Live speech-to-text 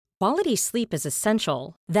Quality sleep is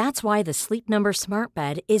essential. That's why the Sleep Number Smart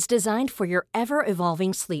Bed is designed for your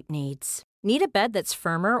ever-evolving sleep needs. Need a bed that's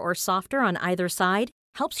firmer or softer on either side?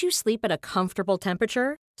 Helps you sleep at a comfortable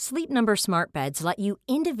temperature? Sleep Number Smart Beds let you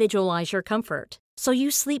individualize your comfort, so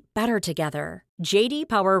you sleep better together. J.D.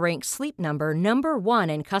 Power ranks Sleep Number number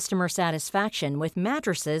one in customer satisfaction with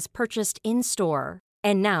mattresses purchased in-store.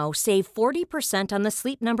 And now, save 40% on the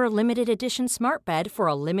Sleep Number Limited Edition Smart Bed for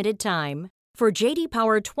a limited time. For J.D.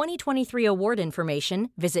 Power 2023 award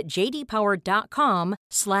information, visit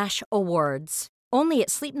jdpower.com/awards. Only at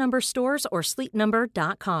Sleep Number stores or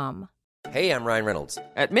sleepnumber.com. Hey, I'm Ryan Reynolds.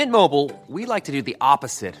 At Mint Mobile, we like to do the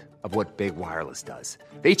opposite of what Big Wireless does.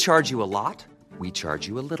 They charge you a lot, we charge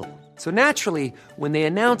you a little. So naturally, when they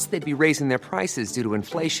announced they'd be raising their prices due to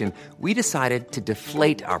inflation, we decided to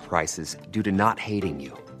deflate our prices due to not hating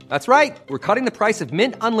you. That's right. We're cutting the price of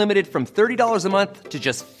Mint Unlimited from $30 a month to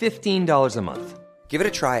just $15 a month. Give it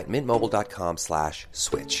a try at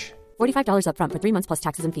mintmobile.com/switch. $45 up front for 3 months plus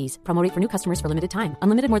taxes and fees. Promo rate for new customers for limited time.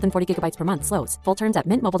 Unlimited more than 40 gigabytes per month. Slows full terms at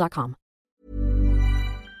mintmobile.com.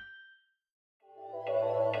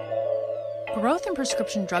 Growth in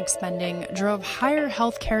prescription drug spending drove higher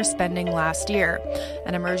healthcare spending last year.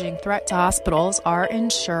 An emerging threat to hospitals are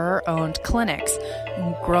insurer-owned clinics.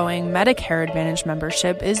 Growing Medicare Advantage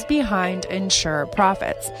membership is behind insurer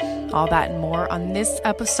profits. All that and more on this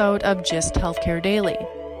episode of Gist Healthcare Daily.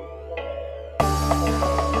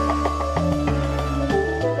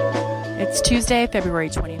 It's Tuesday, February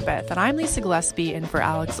 25th, and I'm Lisa Gillespie in for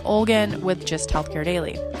Alex Olgin with Gist Healthcare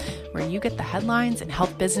Daily, where you get the headlines and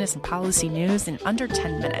health business and policy news in under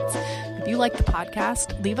 10 minutes. If you like the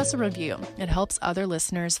podcast, leave us a review. It helps other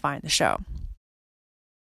listeners find the show.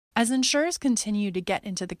 As insurers continue to get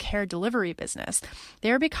into the care delivery business,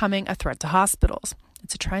 they are becoming a threat to hospitals.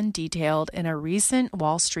 It's a trend detailed in a recent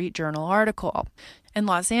Wall Street Journal article. In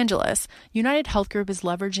Los Angeles, United Health Group is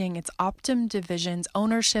leveraging its Optum division's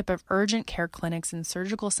ownership of urgent care clinics and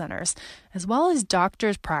surgical centers, as well as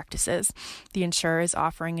doctors' practices. The insurer is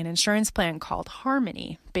offering an insurance plan called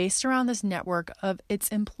Harmony, based around this network of its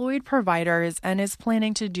employed providers, and is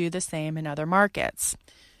planning to do the same in other markets.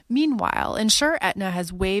 Meanwhile, insurer Aetna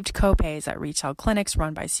has waived copays at retail clinics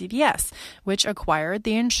run by CVS, which acquired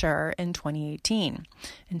the insurer in 2018.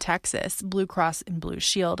 In Texas, Blue Cross and Blue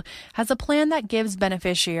Shield has a plan that gives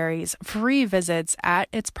beneficiaries free visits at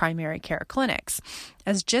its primary care clinics.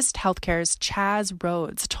 As Gist Healthcare's Chaz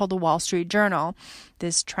Rhodes told the Wall Street Journal,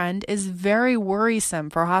 this trend is very worrisome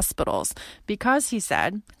for hospitals because, he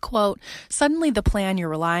said, quote, suddenly the plan you're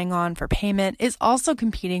relying on for payment is also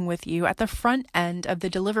competing with you at the front end of the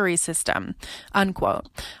delivery system, unquote.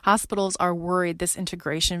 Hospitals are worried this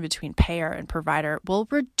integration between payer and provider will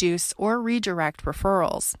reduce or redirect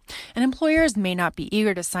referrals. And employers may not be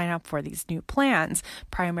eager to sign up for these new plans,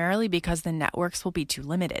 primarily because the networks will be too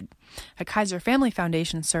limited. A Kaiser Family Foundation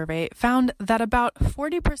survey found that about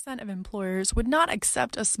 40% of employers would not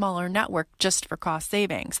accept a smaller network just for cost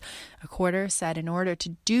savings. A quarter said in order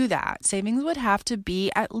to do that, savings would have to be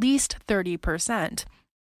at least 30%.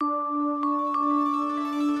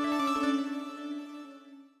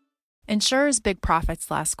 Insurers' big profits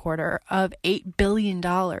last quarter of $8 billion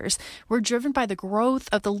were driven by the growth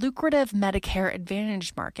of the lucrative Medicare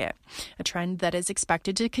Advantage market, a trend that is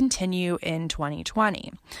expected to continue in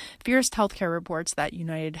 2020. Fierce Healthcare reports that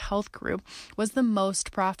United Health Group was the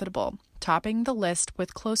most profitable, topping the list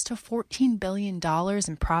with close to $14 billion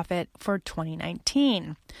in profit for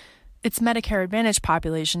 2019. Its Medicare Advantage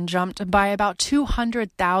population jumped by about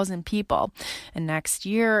 200,000 people, and next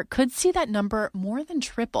year could see that number more than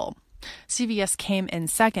triple. CVS came in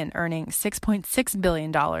second, earning $6.6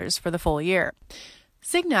 billion for the full year.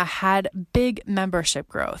 Cigna had big membership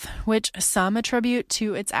growth, which some attribute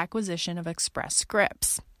to its acquisition of Express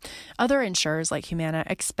Scripts. Other insurers like Humana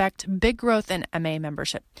expect big growth in MA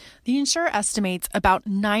membership. The insurer estimates about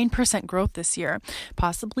 9% growth this year,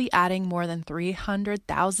 possibly adding more than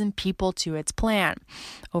 300,000 people to its plan.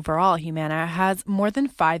 Overall, Humana has more than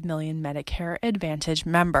 5 million Medicare Advantage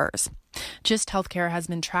members. Gist Healthcare has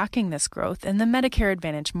been tracking this growth in the Medicare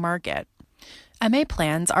Advantage market. MA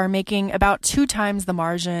plans are making about 2 times the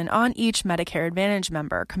margin on each Medicare Advantage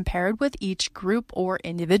member compared with each group or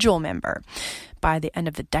individual member. By the end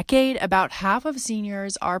of the decade, about half of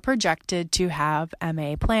seniors are projected to have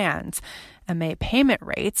MA plans. MA payment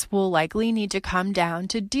rates will likely need to come down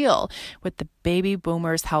to deal with the baby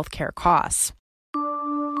boomers' healthcare costs.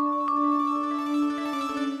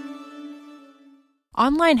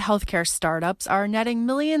 Online healthcare startups are netting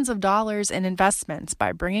millions of dollars in investments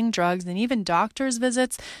by bringing drugs and even doctors'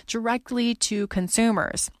 visits directly to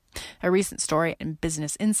consumers. A recent story in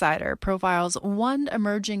Business Insider profiles one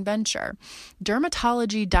emerging venture,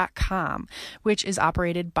 Dermatology.com, which is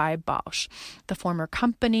operated by Bausch, the former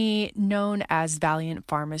company known as Valeant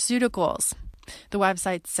Pharmaceuticals. The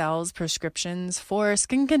website sells prescriptions for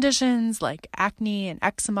skin conditions like acne and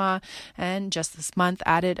eczema, and just this month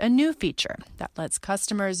added a new feature that lets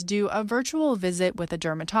customers do a virtual visit with a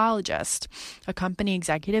dermatologist. A company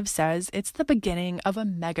executive says it's the beginning of a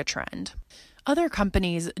megatrend. Other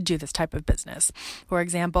companies do this type of business. For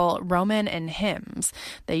example, Roman and Hims.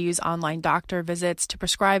 They use online doctor visits to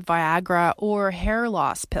prescribe Viagra or hair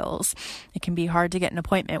loss pills. It can be hard to get an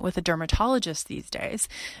appointment with a dermatologist these days.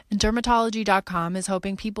 And Dermatology.com is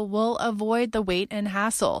hoping people will avoid the wait and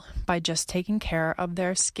hassle by just taking care of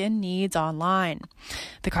their skin needs online.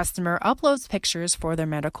 The customer uploads pictures for their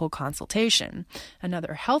medical consultation.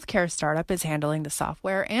 Another healthcare startup is handling the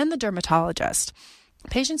software and the dermatologist.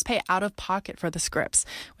 Patients pay out of pocket for the scripts,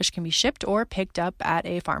 which can be shipped or picked up at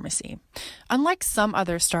a pharmacy. Unlike some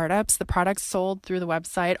other startups, the products sold through the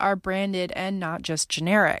website are branded and not just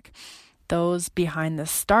generic. Those behind the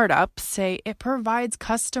startup say it provides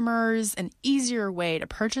customers an easier way to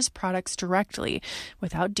purchase products directly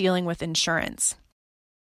without dealing with insurance.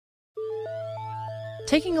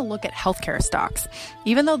 Taking a look at healthcare stocks.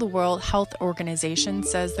 Even though the World Health Organization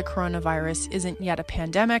says the coronavirus isn't yet a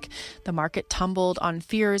pandemic, the market tumbled on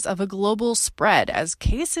fears of a global spread as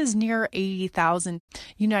cases near 80,000.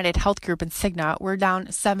 United Health Group and Cigna were down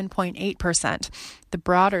 7.8%. The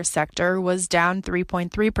broader sector was down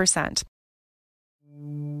 3.3%.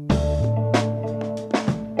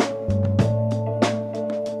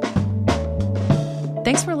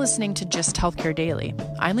 Thanks for listening to Just Healthcare Daily.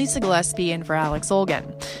 I'm Lisa Gillespie in for Alex Olgin.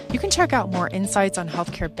 You can check out more insights on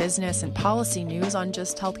healthcare business and policy news on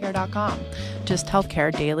justhealthcare.com. Just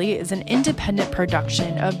Healthcare Daily is an independent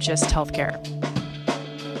production of Just Healthcare.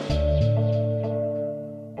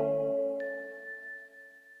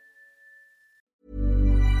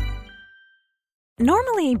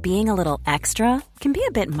 Normally, being a little extra can be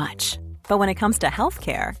a bit much. But when it comes to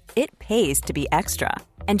healthcare, it pays to be extra.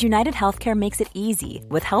 And United Healthcare makes it easy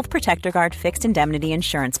with Health Protector Guard fixed indemnity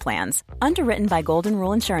insurance plans. Underwritten by Golden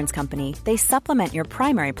Rule Insurance Company, they supplement your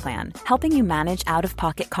primary plan, helping you manage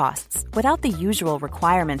out-of-pocket costs without the usual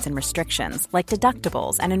requirements and restrictions like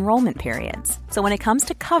deductibles and enrollment periods. So when it comes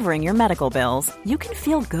to covering your medical bills, you can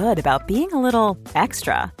feel good about being a little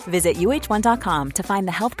extra. Visit UH1.com to find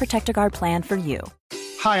the Health Protector Guard plan for you.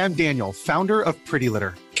 Hi, I'm Daniel, founder of Pretty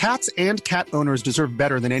Litter. Cats and cat owners deserve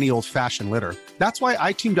better than any old-fashioned litter. That's why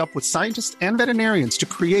I teamed up with scientists and veterinarians to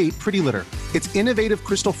create Pretty Litter. Its innovative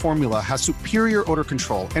crystal formula has superior odor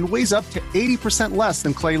control and weighs up to 80% less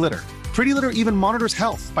than clay litter. Pretty Litter even monitors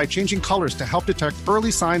health by changing colors to help detect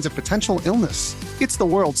early signs of potential illness. It's the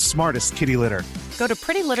world's smartest kitty litter. Go to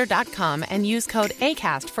prettylitter.com and use code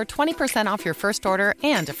ACAST for 20% off your first order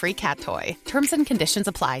and a free cat toy. Terms and conditions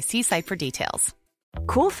apply. See site for details.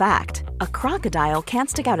 Cool fact, a crocodile can't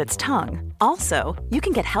stick out its tongue. Also, you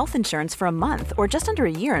can get health insurance for a month or just under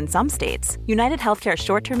a year in some states. United Healthcare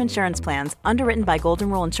short-term insurance plans, underwritten by Golden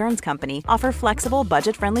Rule Insurance Company, offer flexible,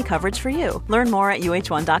 budget-friendly coverage for you. Learn more at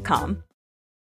UH1.com.